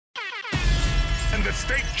And the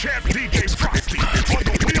state champ DJ Frosty on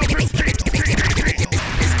the wheels and feet.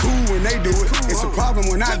 It's cool when they do it. It's a problem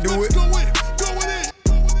when I do it. Go with it.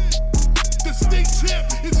 The state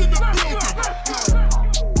champ is in the building.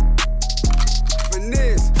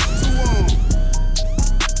 Finesse, 2 on.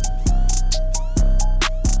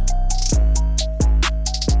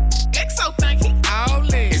 XO think he all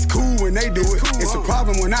in. It's cool when they do it. It's a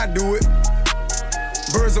problem when I do it.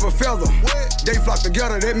 Birds of a feather, they flock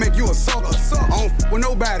together, they make you a sucker. I don't with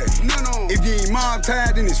nobody. If you ain't mob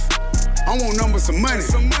tied, then it's I want numbers, some money.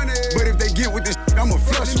 But if they get with this I'ma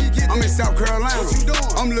flush them. I'm in South Carolina.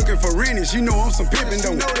 I'm looking for Rennie. She know I'm some pimpin'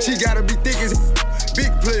 though. She gotta be thick as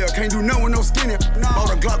big player. Can't do nothing with no skinny.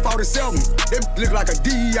 Bought a Glock 47. That look like a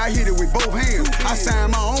D. I hit it with both hands. I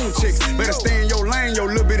signed my own chicks. Better stay in your lane,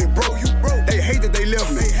 your little bitty broke. They hate that they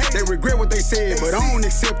left me. They regret what they said, but I don't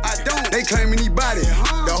accept. They claiming he body.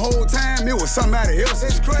 The whole time it was somebody else.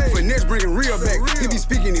 Finesse bringing real back. He be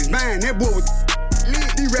speaking his mind. That boy was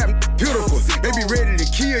he rapping beautiful. They be ready to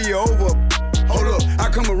kill you over. Hold up, I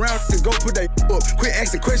come around to go put that up. Quit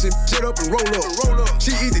asking questions, shut up and roll up.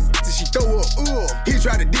 She eat the till she throw up. He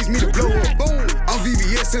tried to diss me to blow up. Boom, I'm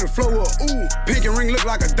VVS to the flow up. Pink and ring look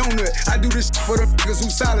like a donut. I do this for the niggas who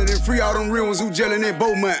solid and free. All them real ones who gelling in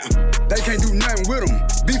Beaumont. They can't do nothing with them.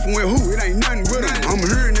 Beefing with who? It ain't nothing with them. I'm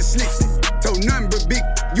hearing the slicks. So nothing but big,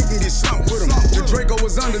 you can get slumped with them. The Draco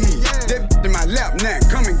was under me. That in my lap now.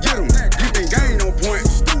 Come and get him. You think I ain't on point?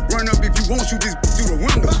 Run up if you want, shoot this through the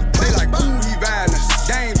window. They like, ooh, he violent.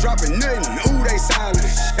 They ain't dropping nothing. Ooh, they silent.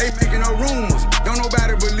 They making up rumors. Don't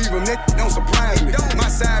nobody believe them. That don't surprise me. My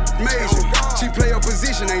side major. She play her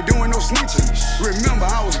position. Ain't doing no snitching. Remember,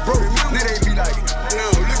 I was broke. Now they be like, no,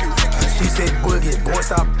 look at Ricky. She said, boogie, boy,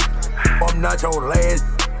 stop. I'm not your last.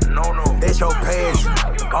 No, that's your past.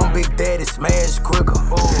 I'm Big Daddy, smash quicker.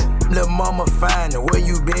 Lil' mama fine, where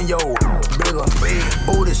you been, yo? Bigger.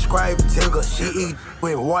 Booty scrape tigger, she eat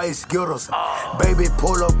with white Skittles. Baby,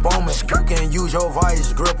 pull up on me, you can use your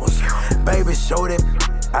vice grippers. Baby, show that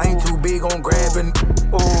I ain't too big on grabbing.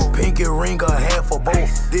 Pinky ring a half a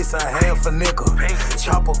both, this a half a nickel.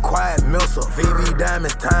 Chopper quiet missile, VV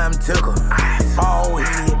diamonds time ticker. Ball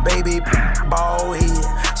head, baby, ball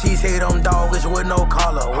head. She said I'm doggish with no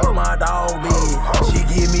collar, where my dog be? She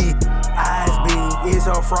give me eyes big, it's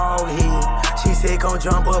a frog head. She said come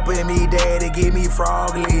jump up with me, daddy, give me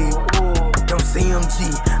frog leg. Them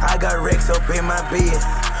CMG, I got Rex up in my bed.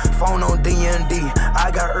 Phone on D&D,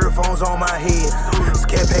 I got earphones on my head.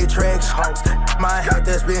 Scape tracks, hawks, my hat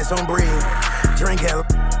that's been some bread. Drinking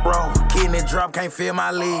bro, kidney drop, can't feel my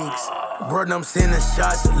legs. Bro, them sending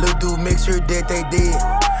shots, look through mixture that they did.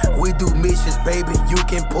 We do missions, baby, you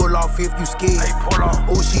can pull off if you scared.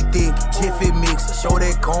 Oh, she thick, jiffy mix, show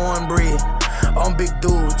that cornbread. I'm big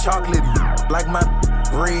dude, chocolate like my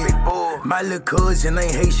bread. My little cousin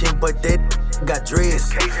ain't Haitian, but that got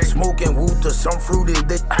dreads. Smoking Wooter, some fruity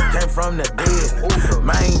that came from the dead.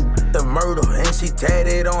 Mine, the murder, and she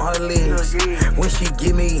tatted on her legs. When she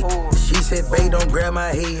give me, she said, babe, don't grab my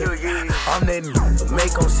head. I'm that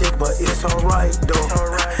make them sick, but it's alright though.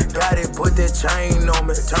 Got it, put that chain on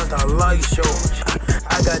me, turn the light show.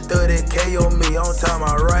 I got 30K on me, I'm talking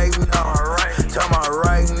about right now. Talking about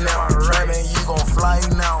right now. Trapping, you gon' fly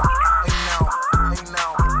now.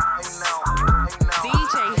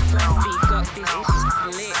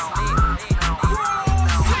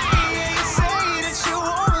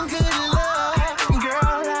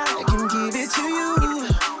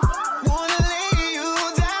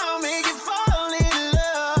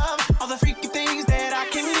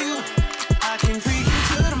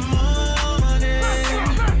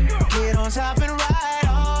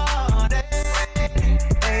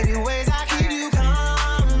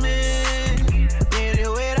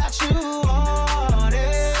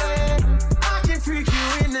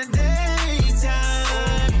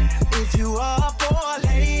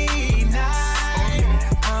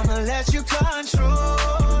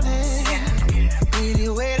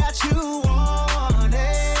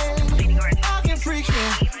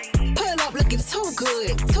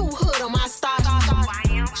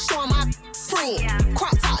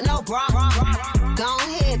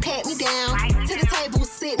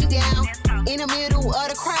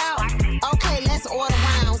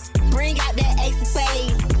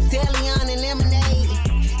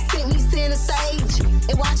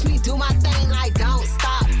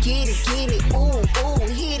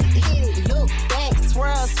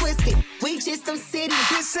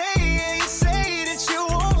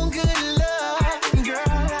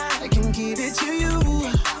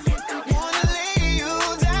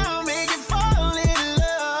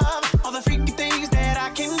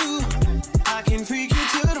 Freak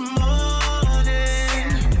you to the morning.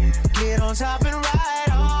 on top and ride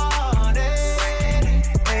on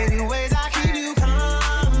it. Baby, ways I keep you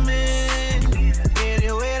coming.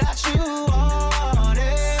 Any way that you want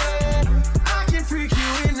it. I can freak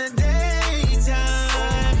you in the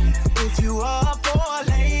daytime. If you up for a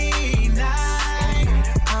late night,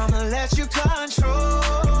 I'ma let you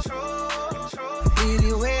control.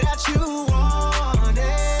 Any way that you want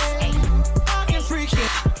it. I can freak you.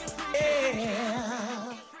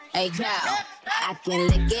 Yeah. Hey, girl. I can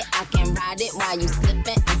lick it, I can ride it while you slipping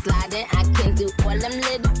and sliding. I can do all them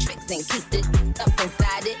little tricks and keep the up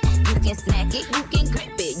inside it. You can snack it, you can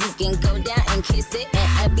grip it, you can go down and kiss it. And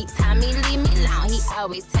every time he leave me alone, he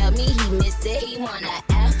always tell me he miss it. He wanna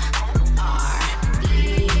F-R-E-A-K,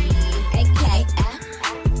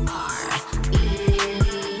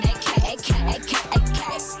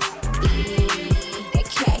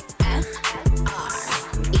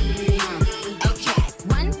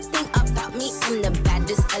 I'm the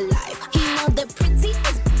baddest alive. He know the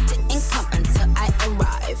prettiest didn't come until I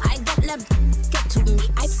arrive. I got love get to me,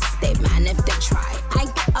 I they man if they try. I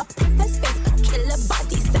got a princess face, a killer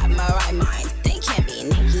body, samurai mind. They can't be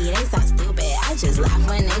Nikki, they so stupid. I just laugh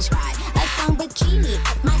when they try. A thong bikini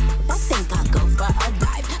up my I think I'll go for a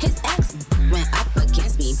dive. His ex went up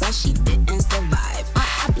against me, but she didn't survive. On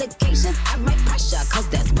applications, I write pressure, cause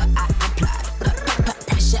that's what I apply.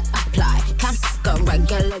 Pressure apply, can't fuck a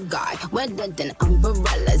regular guy. Wetter than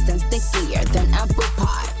umbrellas and stickier than apple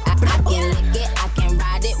pie. I can lick it, I can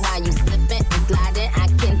ride it while you slipping and sliding. I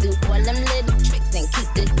can do all them little tricks and keep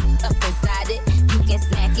the up inside it. You can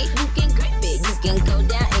snack it, you can grip it, you can go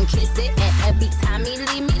down and kiss it. And every time he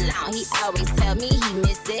leave me alone, he always tell me he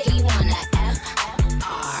miss it. He wanna F-R-E-A-K,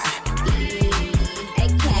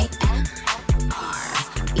 F-R-E-A-K.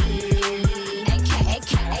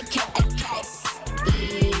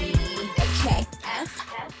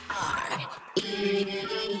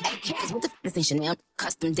 What the f*** this ain't Chanel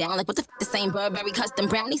custom down? Like what the f*** this ain't Burberry custom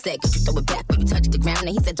brown? He said, could you throw it back when you touch the ground? And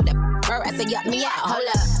he said, to that bird, I said, yup me out, hold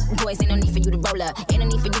up. Boys, ain't no need for you to roll up. Ain't no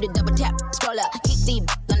need for you to double tap, scroll up. Keep these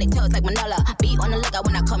on their toes like Manola. Be on the lookout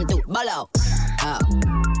when I come through, bolo. Oh,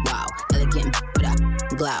 wow, elegant with a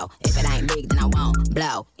glow. If it ain't big, then I won't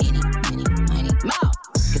blow. Any, more.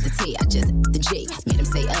 Cause the T, I just the G. Made him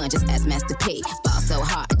say, just ask Master P. Ball so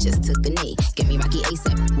hard, I just took a knee. Give me Rocky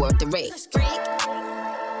ASAP, worth the rate.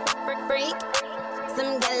 Freak.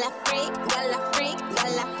 Some gala freak.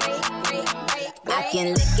 I can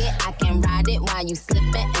lick it, I can ride it while you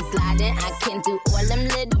slipping and sliding. I can do all them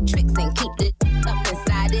little tricks and keep the up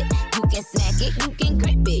inside it. You can snack it, you can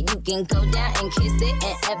grip it, you can go down and kiss it.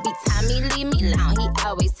 And every time he leave me alone, he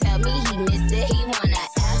always tell me he miss it. He wanna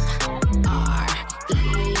F-R-E-A-K,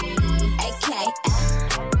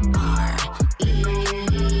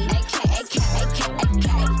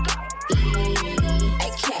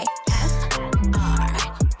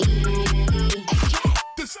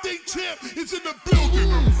 The state champ is in the building.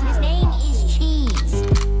 His name is Cheese.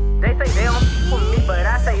 They say they don't f with me, but I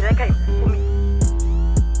say they can't f with me.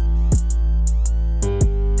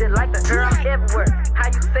 Just like the girl everywhere. How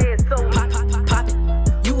you say it so Pop it.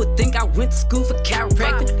 You would think I went to school for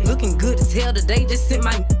chiropractic. Looking good as hell today, just sent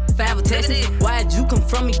my 5 or text. Why'd you come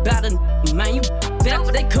from me about a man? You back,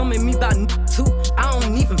 they come at me about too. I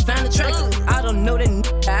don't even find attractive. I don't know that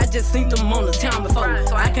I just seen them on the town before.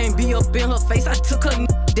 I can't be up in her face, I took her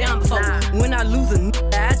down before. When I lose a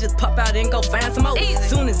I just pop out and go find some more.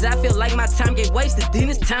 Soon as I feel like my time get wasted, then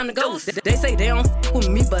it's time to go. They say they don't f with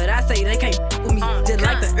me, but I say they can't f with me. Just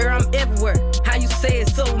like the air, I'm everywhere. How you say it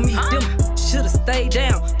so me? Them should've stayed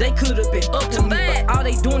down. They could've been up to me, but all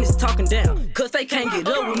they doing is talking down. Cause they can't get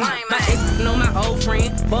up with me. My ex know my old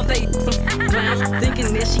friend, both they some clowns.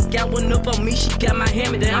 Thinking that she got one up on me, she got my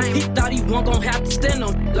hand me down. He thought he wasn't gon' have to stand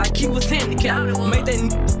on like he was handicapped. Made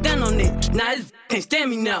that stand on it. Now this can't stand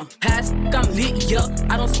me now. High as I'm lit, yup.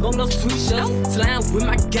 I don't smoke no sweet shots. Slime with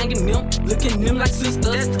my gang and them, looking them like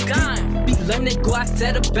sisters. Be letting they go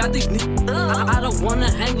outside about these niggas. I don't wanna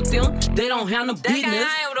hang with them. They don't have no business.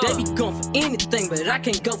 They be going for anything, but I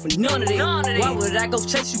can't go for none of them. Why would I go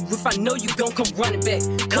chase you if I know you gon' come running back?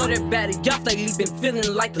 Cut everybody off lately, been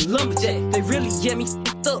feeling like the lumberjack. They really get me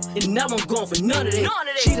f***ed up, and now I'm going for none of that.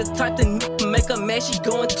 She the type to make her mad, she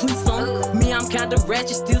going tweet on. Me, I'm kinda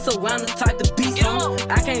ratchet still, so I'm the type to be some.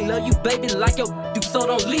 I can't love you, baby, like your do, so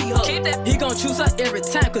don't leave her. He gon' choose her every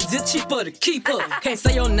time, cause it's cheaper to keep her. Can't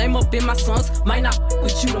say your name up in my songs, might not f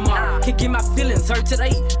with you tomorrow. Can't get my feelings hurt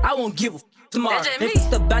today, I won't give a f tomorrow. If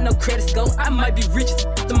the buy no credit score, I might be rich as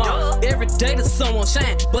tomorrow. Every day the sun won't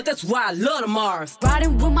shine, but that's why I love tomorrow.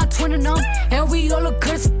 Riding with my twin and and we all look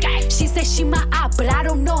good as She said she my eye, but I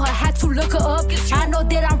don't know her, had to look her up. I know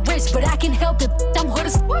that I'm rich, but I can help it, I'm hood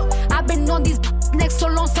as I've been on these necks so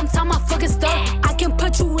long, sometimes I fucking stuck. I can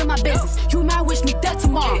put you in my business, you might wish me dead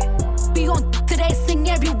tomorrow. Be on today, sing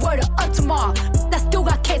every word of up tomorrow. That still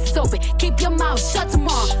got cases open, keep your mouth shut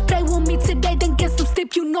tomorrow. Play with me today, then get some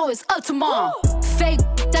sleep, you know it's up tomorrow. Fake,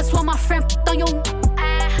 that's why my friend on your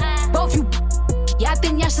both you. Yeah, I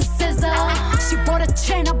think y'all should scissor. She bought a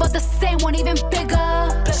chain up, but the same one even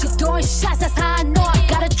bigger. She throwing shots, that's how I know I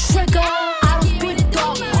got a trigger. I don't speak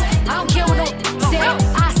dog, I don't care what no say.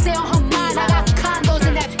 I stay on her mind, I got condos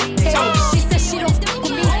in that bitch. She said she don't fuck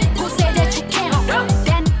with me, who said that you can't?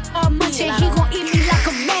 That much and he gon' eat me like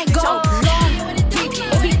a mango. Long, deep,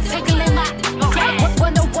 it be tickling my crack.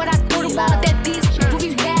 Wonder what I do tomorrow that these will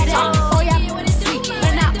be mad at. Oh yeah, sweet,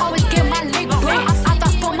 and I always get my lick break. I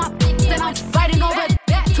thought for my then I'm fighting over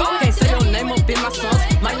that. Can't say your name up in my songs,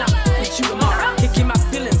 might not with you tomorrow. Can't get my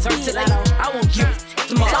feelings hurt today, I won't give it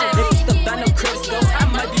tomorrow. If it's the band of credit score, I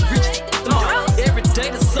might be rich tomorrow. Every day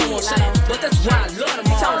the sun won't shine, but that's why I love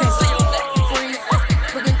tomorrow. Can't say your name.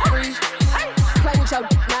 Freeze, play with your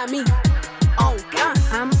not me. Oh God,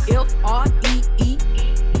 I'm F-R-E-E,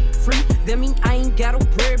 free. That mean I ain't gotta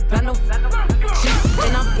worry about no shit.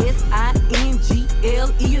 And I'm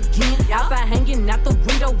S-I-N-G-L-E again. Outside hanging out the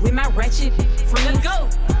window with my ratchet friends. Let's go.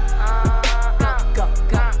 Go,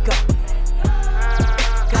 go, go.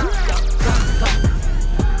 Go, go, go, go.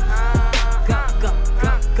 Go, go,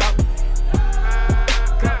 go, go.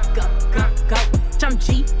 Go, go, go, go. I'm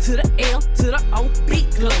G to the L to the O, big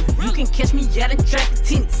glow. You can catch me at a traffic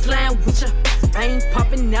tennis, slime with ya. I ain't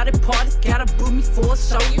popping out at parties, gotta book me for a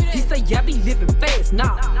show. He say, yeah, I be living fast,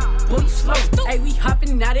 nah, boy, you slow. Hey, we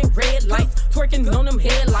hopping out at red lights, twerking on them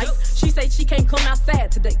headlights. She say she can't come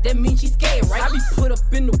outside today, that means she scared, right? I be put up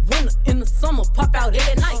in the winter, in the summer, pop out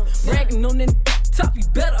at night. Bragging on that top, you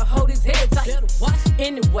better hold his head tight.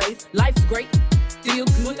 Anyways, life's great, still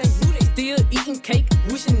good, still eating cake,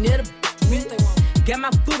 wishing that a got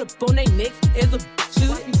my foot up on they necks as a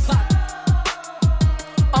should be poppin'.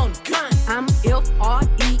 On the gun, I'm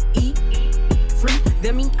F-R-E-E, free.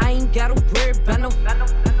 That mean I ain't gotta worry about no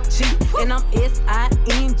cheat. And I'm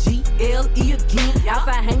S-I-N-G-L-E again.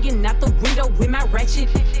 Outside hanging out the window with my ratchet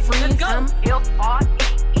friends. I'm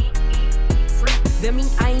F-R-E-E, free. That mean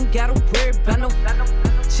I ain't gotta worry about no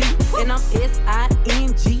cheat. And I'm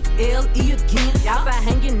S-I-N-G-L-E again. Outside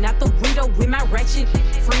hanging out the window with my ratchet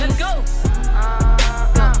friends. Let's go.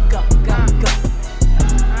 Go, go, go, go.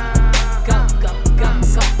 Go, go, go,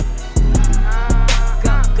 go.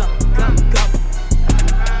 Go, go, go, go.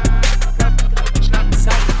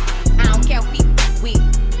 I don't care who we,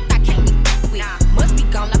 I can't be with. Must be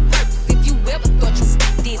gone on purpose if you ever thought you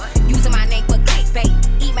this. Using my name for clickbait,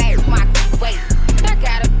 eat my way. I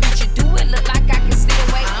got a future, do it look like I can sit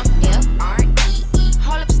away. I'm F-R-E-E,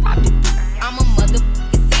 hold up, stop it. I'm a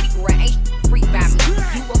motherfucking city girl, ain't free by me.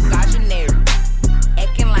 You a cautionary.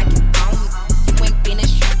 Acting like you own me. You ain't been a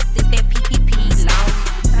shit since that PPP long.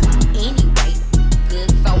 Anyway, good,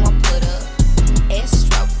 so I put up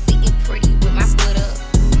S-stroke, sitting pretty with my foot up.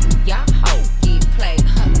 Y'all hoes get played,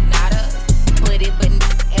 not us. But if a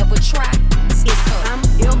ever try, it's her. I'm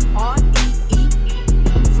F-R-E-E,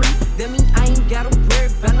 free. That mean I ain't gotta worry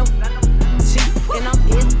about no cheat. And I'm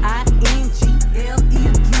S-I-N-G-L-E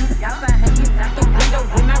again. Y'all been hanging out the window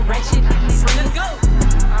with my ratchet friends. Let's go.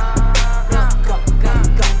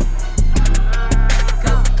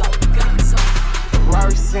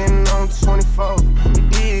 Rory sitting on 24, you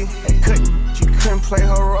did. They she couldn't play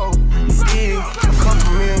her role, you did. A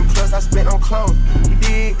couple million plus I spent on clothes, you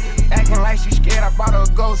did. Acting like she scared, I bought her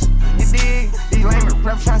a ghost, you did. These lame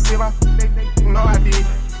rep trying to save my you know I did.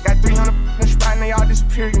 Got 300 in the spot and they all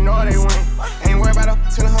disappeared, you know they went. Ain't worried about her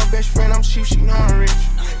telling her best friend I'm cheap, she know I'm rich.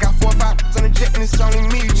 Got 4 or 5 on the jet and it's only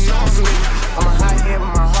me, you know I'm lit. I'm a hot head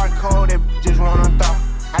but my heart cold, that just want on thought.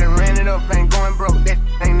 I done ran it up, ain't going broke, that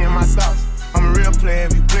ain't in my thoughts. I'm a real player,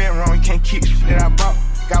 if you play it wrong, you can't keep the shit that I bought.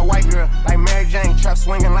 Got white girl, like Mary Jane, trap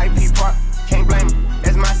swinging like P. Park. Can't blame him,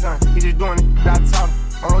 that's my son, he just doing it that I taught him.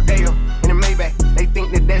 On Rodeo, in the Maybach, they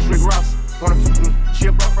think that that's Rick Ross. Wanna fuck me, she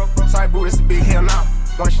a bro. Sorry boo, this a big hell now.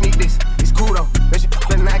 Wanna sneak this, it's cool though, bet you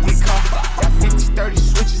better not get caught. Got 50s, 30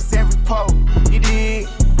 switches every pole, you did.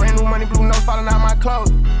 Brand new money, blue notes falling out my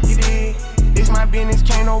clothes, you did. This my business,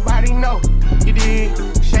 can't nobody know, you did.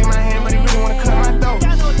 Shake my hand, but he really wanna cut my throat,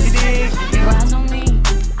 you did. Eyes on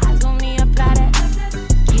me, apply that.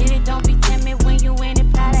 Get it, don't be timid when you in it,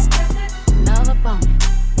 apply that. Love up on it,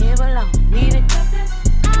 live alone, need it.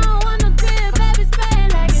 I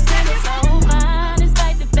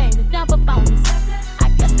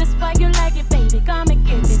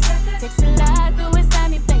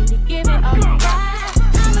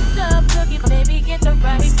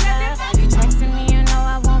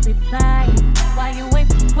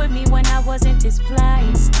is fly.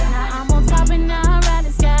 Now I'm on top and now I'm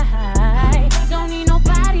riding sky high. Don't need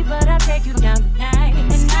nobody, but I'll take you down tonight.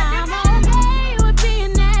 And now I'm okay with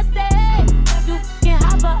being nasty. You can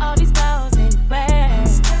hop for all these clothes anyway.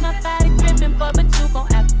 My body dripping, but you gon'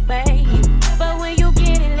 have to wait. But when you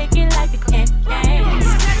get it, lick it like a candy cane.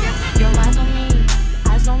 Your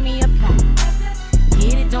eyes on me apply.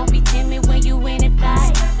 Get it, don't be timid when you in it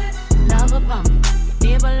tight. Love upon me,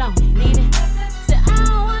 feel belong, need it. So I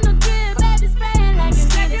don't want no kid, baby, spraying like you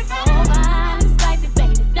need it. So fine, it's like it,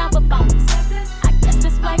 baby, jump up on this. I guess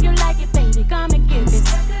that's why you like it, baby, come and get this.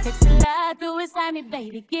 Takes a lot, do it, sign me,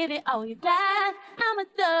 baby, give it all you got. I'm a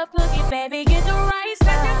tough cookie, baby, get the right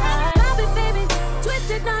side. Pop it, baby, twist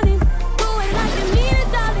it, honey. Do it like you need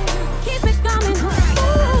it, darling. Keep it coming,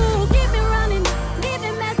 ooh, keep it running, leave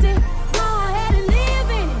it messy. Go ahead and live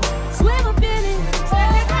in it, swim up in it.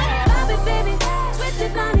 Pop it, baby, twist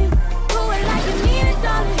it, honey. Do it like you need it,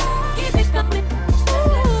 darling. Keep it coming,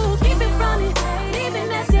 ooh, keep it running, leave it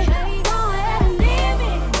messy. Go ahead and live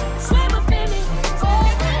in it, swim up in it.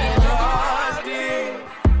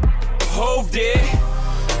 Hove did.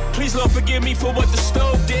 Please, Lord, forgive me for what the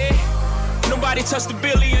stove did. Nobody touched the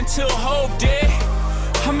Billy until Hove did.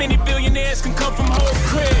 How many billionaires can come from Hove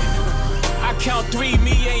crib? I count 3,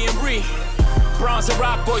 me, A, and Ree. Bronze and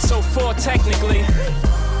rock boy, so 4 technically.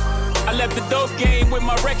 I left the dope game with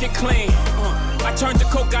my record clean. I turned the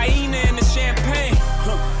cocaine into champagne.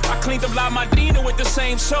 I cleaned up La Madina with the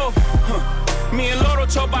same soap. Me and Loro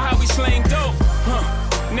talk about how we slang dope.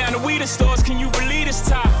 Now the weed stores, can you believe this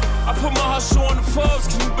top? I put my hustle on the Forbes,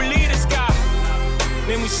 can you believe this guy?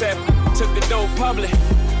 Then we said, took the dope public.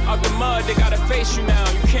 Out the mud, they gotta face you now,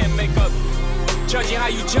 you can't make up. Judging how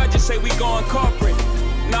you judge it, say we going corporate.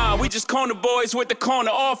 Nah, we just corner boys with the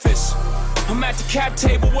corner office. I'm at the cap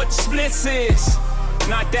table, what the splits is.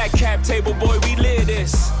 Not that cap table, boy, we live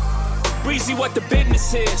this. Breezy, what the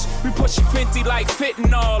business is. We pushing 50 like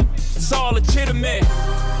fentanyl, it's all legitimate.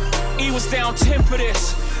 E was down 10 for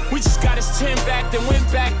this. We just got his 10 back, then went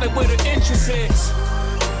back like where the interest is.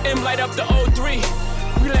 M light up the 03.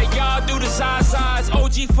 We let y'all do the Zazas,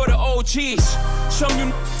 OG for the OGs. Some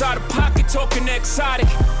you out of pocket talking exotic.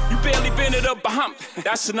 You barely been it up behind.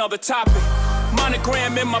 That's another topic.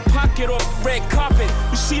 Monogram in my pocket or red carpet.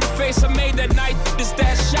 You see the face I made that night, is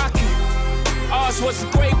that shocking? Ours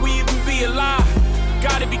wasn't great, we even be alive.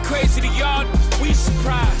 Gotta be crazy to y'all, we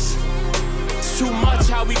surprised. It's too much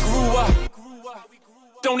how we grew up.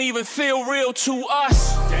 Don't even feel real to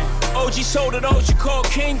us. OG sold it, OG called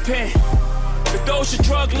Kingpin. If those are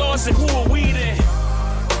drug laws, then who are we then?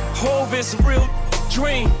 Hove is a real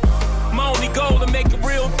dream. My only goal to make a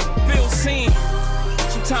real feel seen.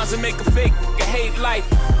 Sometimes I make a fake nigga hate life.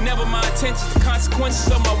 Never my intentions, the consequences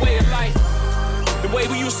of my way of life. The way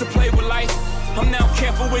we used to play with life, I'm now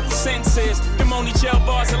careful with the sentences. Them only jail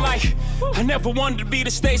bars of life. I never wanted to be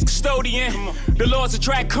the state's custodian. The laws are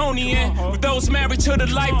draconian. With those married to the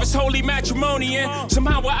life, it's holy matrimony.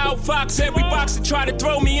 Somehow I outfox every box that try to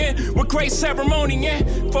throw me in. With great ceremony,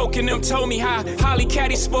 folk in them told me how Holly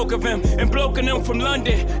Caddy spoke of him. And bloke in them from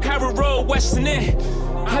London, Harrow Road, Western End.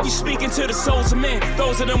 I be speaking to the souls of men.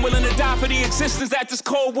 Those of them willing to die for the existence that this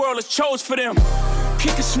cold world has chose for them.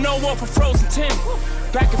 Kicking snow off a frozen tin.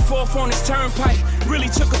 Back and forth on this turnpike really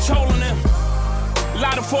took a toll on them. A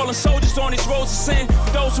lot of fallen soldiers on these roads of sin.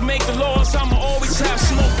 For those who make the laws, I'ma always have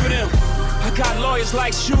smoke for them. I got lawyers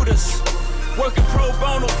like shooters, working pro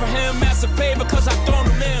bono for him as a favor cause I thrown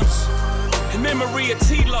the limbs. In memory of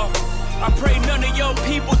T-Law, I pray none of your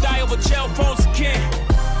people die over jail phones again.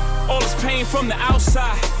 All this pain from the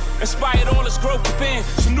outside inspired all this growth within.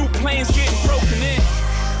 Some new planes getting broken in.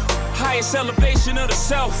 Highest elevation of the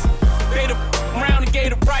self. They the round and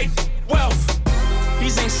gave the right wealth.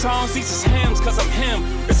 These ain't songs, these is hymns, cause I'm him.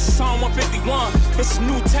 This is Psalm 151, this is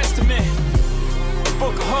New Testament.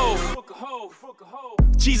 Book of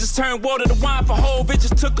Hove. Jesus turned water to wine for Hove, it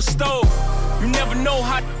just took a stove. You never know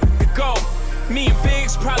how it go. Me and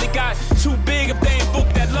Biggs probably got too big if they ain't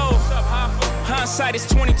booked that low. Hindsight is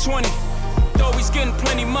 2020. Though he's getting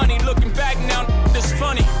plenty money, looking back now, it's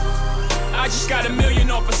funny. I just got $1 million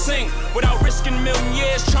off a sink without risking 1,000,000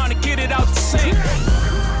 years trying to get it out the sink.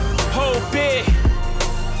 Whole big.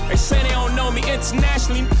 They say they don't know me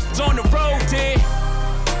internationally, it's on the road, dig.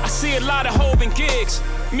 I see a lot of Hove and gigs.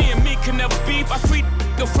 Me and me can never beef, I free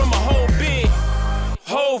from a whole big.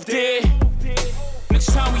 Hove did. Next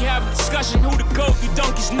time we have a discussion, who the GOAT, you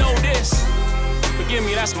donkeys know this. Forgive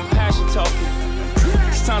me, that's my passion talking.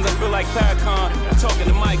 Sometimes I feel like Farrakhan talking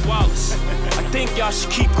to Mike Wallace. I think y'all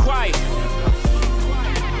should keep quiet.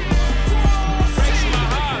 Breaks my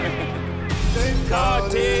heart.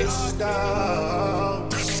 God did.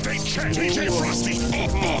 DJ Frosty.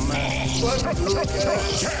 Come on, man. RIP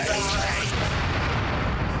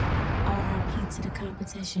to the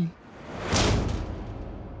competition.